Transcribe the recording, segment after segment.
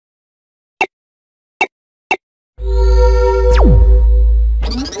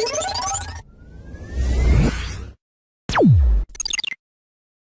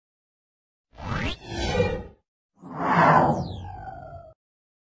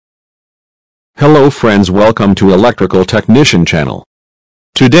Hello friends, welcome to Electrical Technician channel.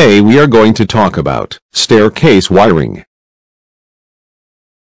 Today we are going to talk about staircase wiring.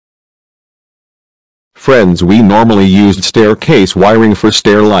 Friends, we normally used staircase wiring for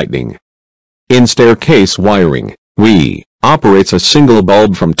stair lighting. In staircase wiring, we operates a single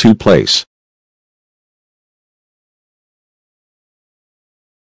bulb from two places.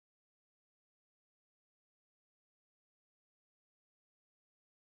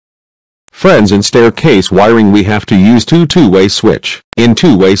 Friends, in staircase wiring we have to use two-way switch. In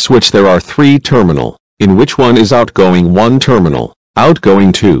two-way switch there are three terminal, in which one is outgoing 1 terminal,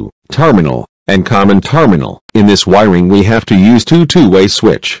 outgoing 2 terminal, and common terminal. In this wiring we have to use two-way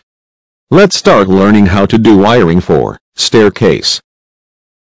switch. Let's start learning how to do wiring for staircase.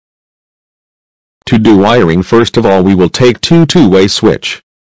 To do wiring, first of all we will take two-way switch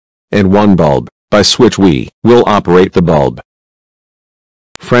and one bulb. By switch we will operate the bulb.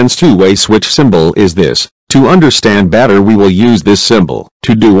 Friends, two-way switch symbol is this. To understand better we will use this symbol.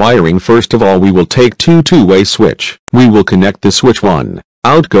 To do wiring, first of all we will take two-way switch. We will connect the switch 1,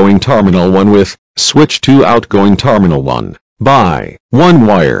 outgoing terminal 1 with switch 2 outgoing terminal 1 by 1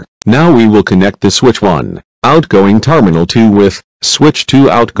 wire. Now we will connect the switch 1, outgoing terminal 2 with switch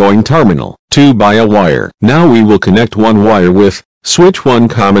 2 outgoing terminal 2 by a wire. Now we will connect 1 wire with switch 1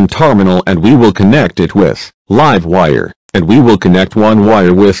 common terminal and we will connect it with live wire. And we will connect 1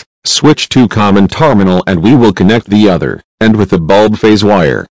 wire with switch 2 common terminal and we will connect the other and with the bulb phase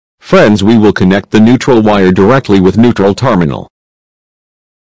wire. Friends, we will connect the neutral wire directly with neutral terminal.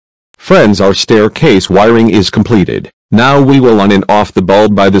 Friends, our staircase wiring is completed. Now we will on and off the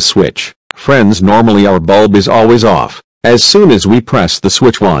bulb by the switch. Friends, normally our bulb is always off. As soon as we press the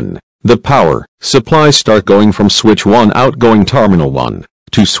switch 1, the power supply start going from switch 1 outgoing terminal 1.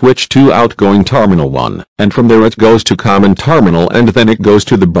 To switch 2 outgoing terminal 1, and from there it goes to common terminal and then it goes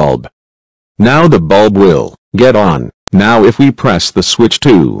to the bulb. Now the bulb will get on. Now if we press the switch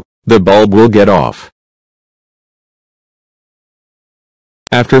 2, the bulb will get off.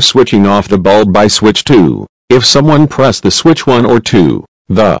 After switching off the bulb by switch 2, if someone press the switch 1 or 2,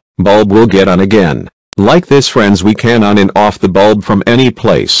 the bulb will get on again. Like this, friends, we can on and off the bulb from any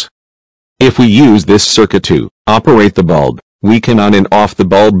place. If we use this circuit to operate the bulb, we can on and off the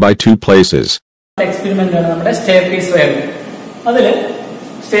bulb by 2 places. Experiment staircase wiring.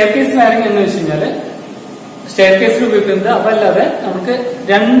 Staircase wiring staircase switch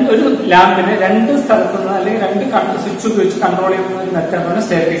control method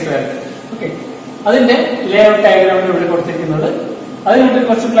staircase wiring. Okay. That's layout diagram.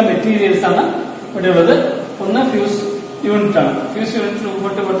 Materials fuse unit. Fuse unit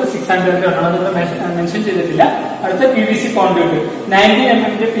 600 mentioned PVC conduit. 90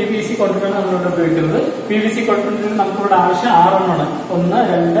 mm PVC conduit. PVC conduit is 6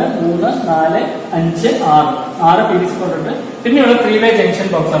 PVC conduit. Then 3-way junction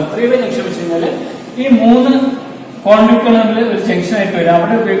box. 3-way junction is conduit junction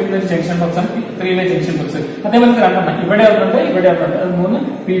junction box 3-way junction box.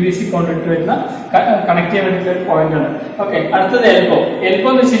 PVC conduit connective point. Okay,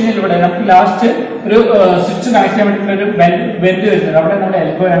 elbow is last switch connective bend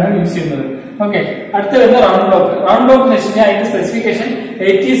use. Okay, round block. Round block specification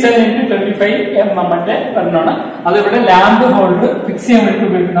 87 into 25 mm. That's a lamp holder fix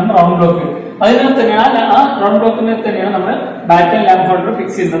round block. Round block battery lamp holder fix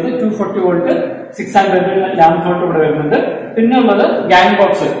 240 volt 600 lamp holder. Gang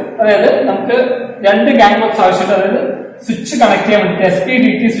box. Gang box switch connective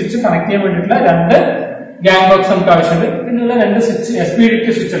SPDT switch connective gang box switch SPDT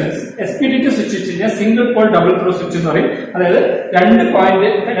switch. SPDT switch is single pole double throw switch. Control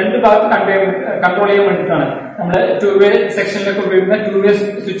 2-way section 2-way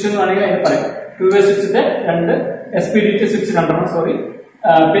switch 2-way switch SPDT switch sorry.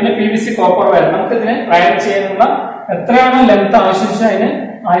 PVC copper wire. Wire length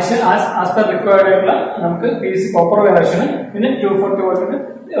as per required PVC copper wire 240 watt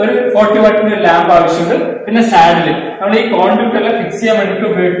 40 watt lamp saddle. Conduit fix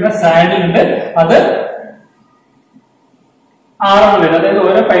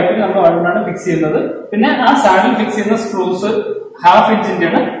saddle pipe fix saddle fix screws half inch 6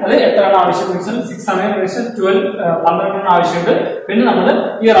 12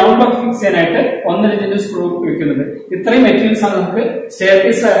 round block fix screw materials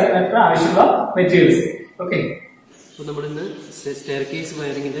staircase materials. Okay. So, staircase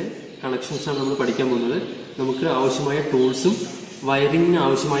wiring connections tools wiring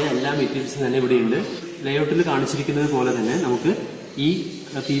materials layout ഈ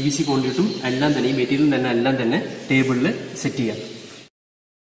PVC കോണ്ടിട്ടും എല്ലാം തന്നെ ഈ material തന്നെ എല്ലാം തന്നെ ടേബിളിൽ set ചെയ്യാം.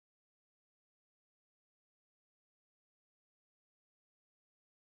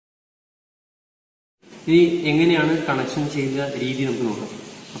 ഇനി എങ്ങനെയാണ് കണക്ഷൻ ചെയ്യുന്ന രീതി നമുക്ക് നോക്കാം.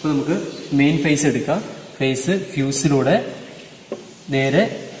 അപ്പൊ നമുക്ക് മെയിൻ ഫേസ് എടുക്കാം. ഫേസ് ഫ്യൂസിലൂടെ നേരെ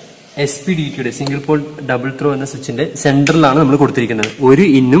SPDTയുടെ സിംഗിൾ പോൾ ഡബിൾ ത്രോ എന്ന സ്വിച്ചിന്റെ സെന്ററിലാണ് നമ്മൾ കൊടുത്തിരിക്കുന്നത്. 1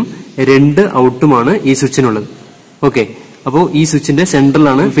 ഇന്നും 2 ഔട്ടുമാണ് ഈ സ്വിച്ചിനുള്ളത്. ഓക്കെ, അപ്പോൾ ഈ സ്വിച്ചിന്റെ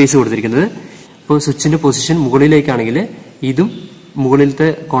സെന്ററിലാണ് ഫേസ് കൊടുത്തിരിക്കുന്നത്. അപ്പോൾ സ്വിച്ചിന്റെ പൊസിഷൻ മുകളിലേക്കാണെങ്കിൽ ഇതും മുകളിലത്തെ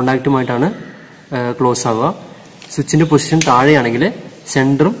കോണ്ടാക്റ്റുമായിട്ടാണ് ക്ലോസ് ആവുക. സ്വിച്ചിന്റെ പൊസിഷൻ താഴെയാണെങ്കിൽ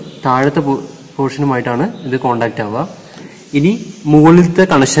സെന്ററും താഴത്തെ പോർഷനുമായിട്ടാണ് ഇത് കോണ്ടാക്ട് ആവുക. ഇനി മുകളിലത്തെ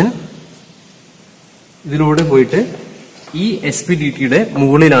കണക്ഷൻ ഇതിലൂടെ പോയിട്ട് ഈ SPDTയുടെ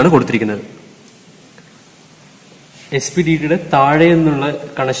മുകളിലാണ് കൊടുത്തിരിക്കുന്നത്. SPDTയുടെ താഴെ നിന്നുള്ള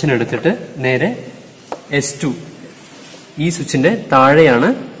കണക്ഷൻ എടുത്തിട്ട് നേരെ S2 ഈ സ്വിച്ചിന്റെ താഴെയാണ്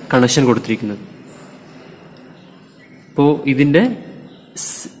കണക്ഷൻ കൊടുത്തിരിക്കുന്നത്. ഇപ്പോ ഇതിന്റെ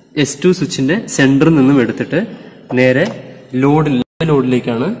S2 സ്വിച്ചിന്റെ സെന്ററിൽ നിന്നും എടുത്തിട്ട് നേരെ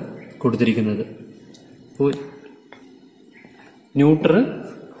ലോഡിലേക്കാണ് കൊടുത്തിരിക്കുന്നത്. അപ്പോൾ ന്യൂട്രൽ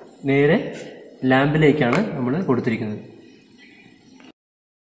നേരെ ലാമ്പിലേക്കാണ് നമ്മൾ കൊടുത്തിരിക്കുന്നത്.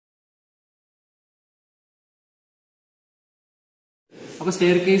 അപ്പൊ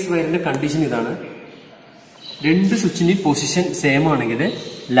സ്റ്റെയർ കേസ് വയറിന്റെ കണ്ടീഷൻ ഇതാണ്. 2 സ്വിച്ചിന്റെ പൊസിഷൻ സെയിം ആണെങ്കിൽ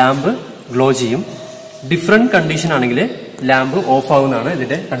ലാമ്പ് ഗ്ലോ ചെയ്യും. ഡിഫറെന്റ് കണ്ടീഷൻ ആണെങ്കിൽ ലാമ്പ് ഓഫ് ആവുന്നതാണ്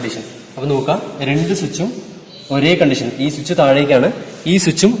ഇതിന്റെ കണ്ടീഷൻ. അപ്പൊ നോക്കാം, 2 സ്വിച്ചും ഒരേ കണ്ടീഷൻ. ഈ സ്വിച്ച് താഴേക്കാണ്, ഈ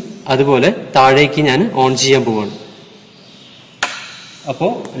സ്വിച്ചും അതുപോലെ താഴേക്ക് ഞാൻ ഓൺ ചെയ്യാൻ പോവാണ്. അപ്പോ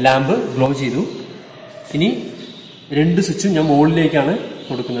ലാമ്പ് ഗ്ലോ ചെയ്തു. ഇനി 2 സ്വിച്ചും ഞാൻ മുകളിലേക്കാണ്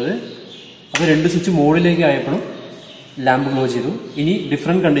കൊടുക്കുന്നത്. അപ്പൊ 2 സ്വിച്ച് മുകളിലേക്ക് ആയപ്പോഴും ലാമ്പ് ഗ്ലോ ചെയ്തു. ഇനി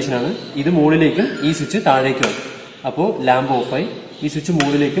ഡിഫറെന്റ് കണ്ടീഷനാണ്. ഇത് മുകളിലേക്കും ഈ സ്വിച്ച് താഴേക്കുമാണ്. അപ്പോൾ ലാമ്പ് ഓഫായി. ഈ സ്വിച്ച്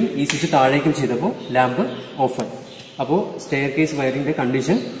മുകളിലേക്കും ഈ സ്വിച്ച് താഴേക്കും ചെയ്തപ്പോൾ ലാമ്പ് ഓഫായി. അപ്പോൾ സ്റ്റെയർ കേസ് വയറിംഗിന്റെ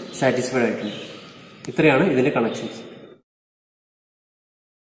കണ്ടീഷൻ സാറ്റിസ്ഫൈഡ് ആയിട്ടുണ്ട്. ഇത്രയാണ് ഇതിന്റെ കണക്ഷൻസ്.